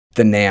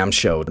The NAMM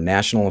Show,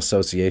 National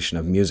Association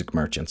of Music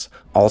Merchants,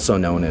 also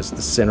known as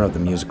the center of the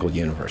musical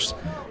universe.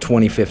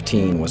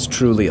 2015 was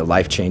truly a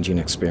life-changing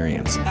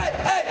experience.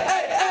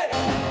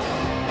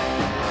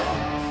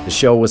 The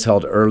show was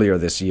held earlier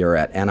this year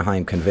at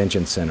Anaheim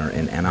Convention Center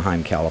in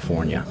Anaheim,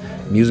 California.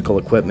 Musical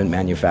equipment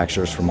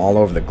manufacturers from all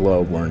over the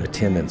globe were in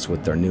attendance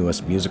with their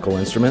newest musical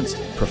instruments,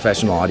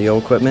 professional audio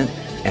equipment,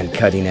 and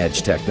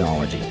cutting-edge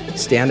technology.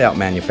 Standout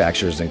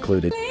manufacturers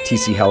included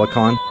TC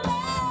Helicon,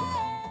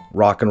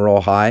 Rock and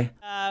Roll High.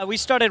 We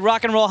started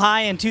Rock and Roll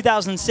High in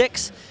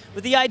 2006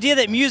 with the idea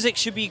that music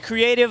should be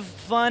creative,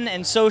 fun,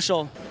 and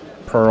social.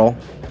 Pearl,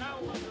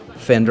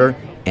 Fender,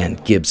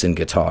 and Gibson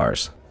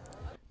Guitars.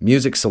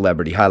 Music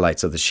celebrity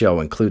highlights of the show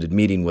included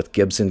meeting with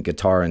Gibson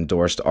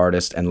guitar-endorsed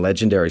artist and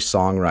legendary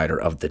songwriter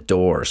of The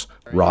Doors,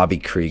 Robby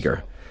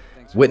Krieger.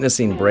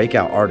 Witnessing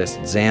breakout artist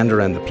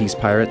Xander and the Peace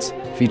Pirates,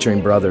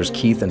 featuring brothers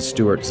Keith and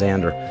Stuart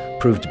Xander,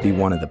 proved to be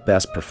one of the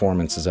best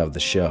performances of the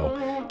show.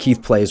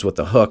 Keith plays with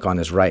the hook on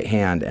his right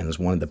hand and is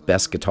one of the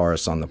best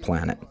guitarists on the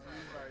planet.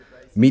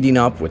 Meeting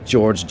up with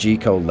George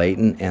Gko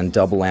Layton and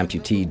double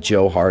amputee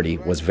Joe Hardy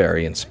was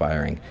very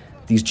inspiring.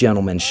 These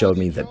gentlemen showed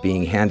me that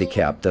being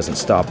handicapped doesn't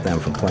stop them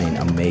from playing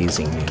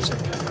amazing music.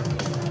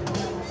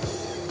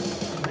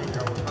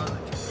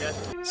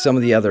 Some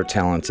of the other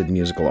talented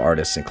musical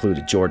artists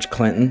included George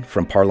Clayton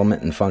from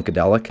Parliament and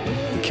Funkadelic,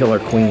 the Killer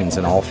Queens,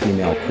 an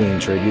all-female Queen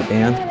tribute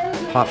band,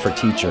 Hot for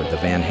Teacher, the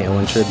Van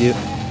Halen tribute.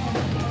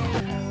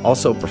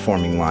 Also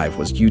performing live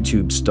was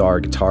YouTube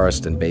star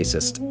guitarist and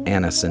bassist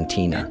Anna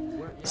Sentina,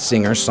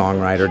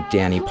 singer-songwriter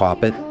Dani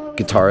Poppitt,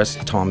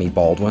 guitarist Tommy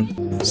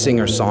Baldwin,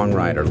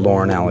 singer-songwriter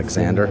Lauren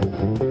Alexander,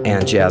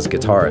 and jazz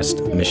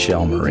guitarist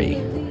Michelle Marie.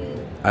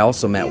 I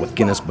also met with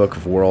Guinness Book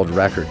of World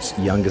Records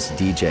youngest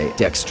DJ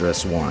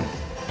Dexterous One,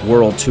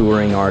 world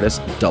touring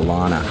artist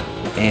Dilana,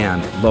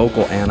 and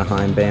local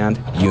Anaheim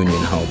band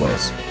Union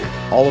Hobos.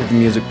 All of the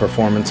music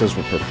performances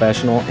were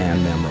professional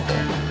and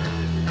memorable.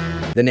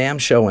 The NAMM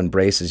Show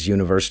embraces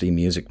university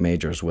music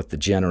majors with the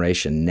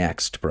Generation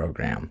Next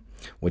program,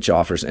 which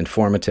offers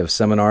informative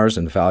seminars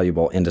and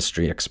valuable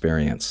industry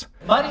experience.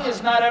 Money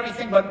is not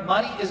everything, but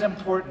money is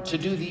important. To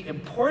do the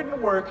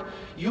important work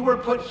you were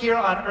put here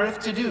on earth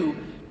to do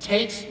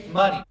takes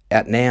money.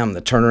 At NAMM,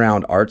 the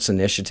Turnaround Arts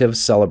Initiative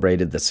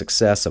celebrated the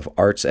success of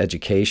arts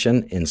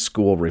education in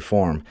school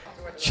reform.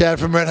 Chad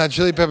from Red Hot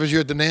Chili Peppers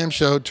here at the NAMM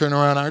Show,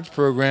 Turnaround Arts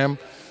Program.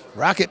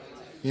 Rock it.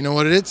 You know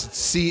what it is? It's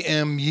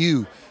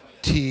CMU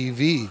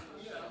TV,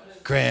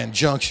 Grand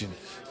Junction,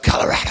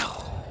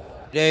 Colorado.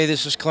 Hey,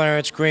 this is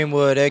Clarence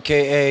Greenwood,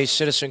 a.k.a.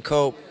 Citizen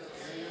Cope.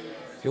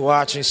 You're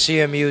watching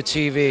CMU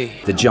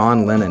TV. The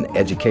John Lennon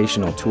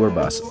Educational Tour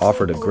Bus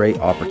offered a great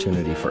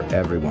opportunity for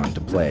everyone to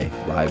play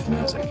live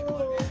music.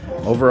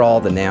 Overall,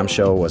 the NAMM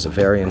Show was a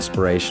very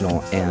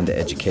inspirational and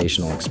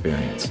educational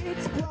experience.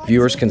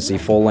 Viewers can see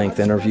full-length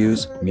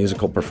interviews,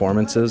 musical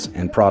performances,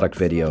 and product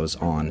videos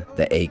on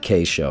The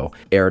AK Show,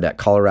 aired at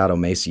Colorado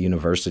Mesa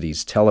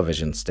University's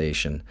television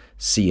station,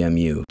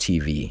 CMU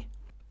TV.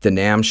 The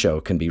NAMM Show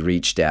can be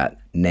reached at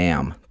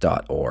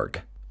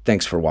namm.org.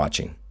 Thanks for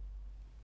watching.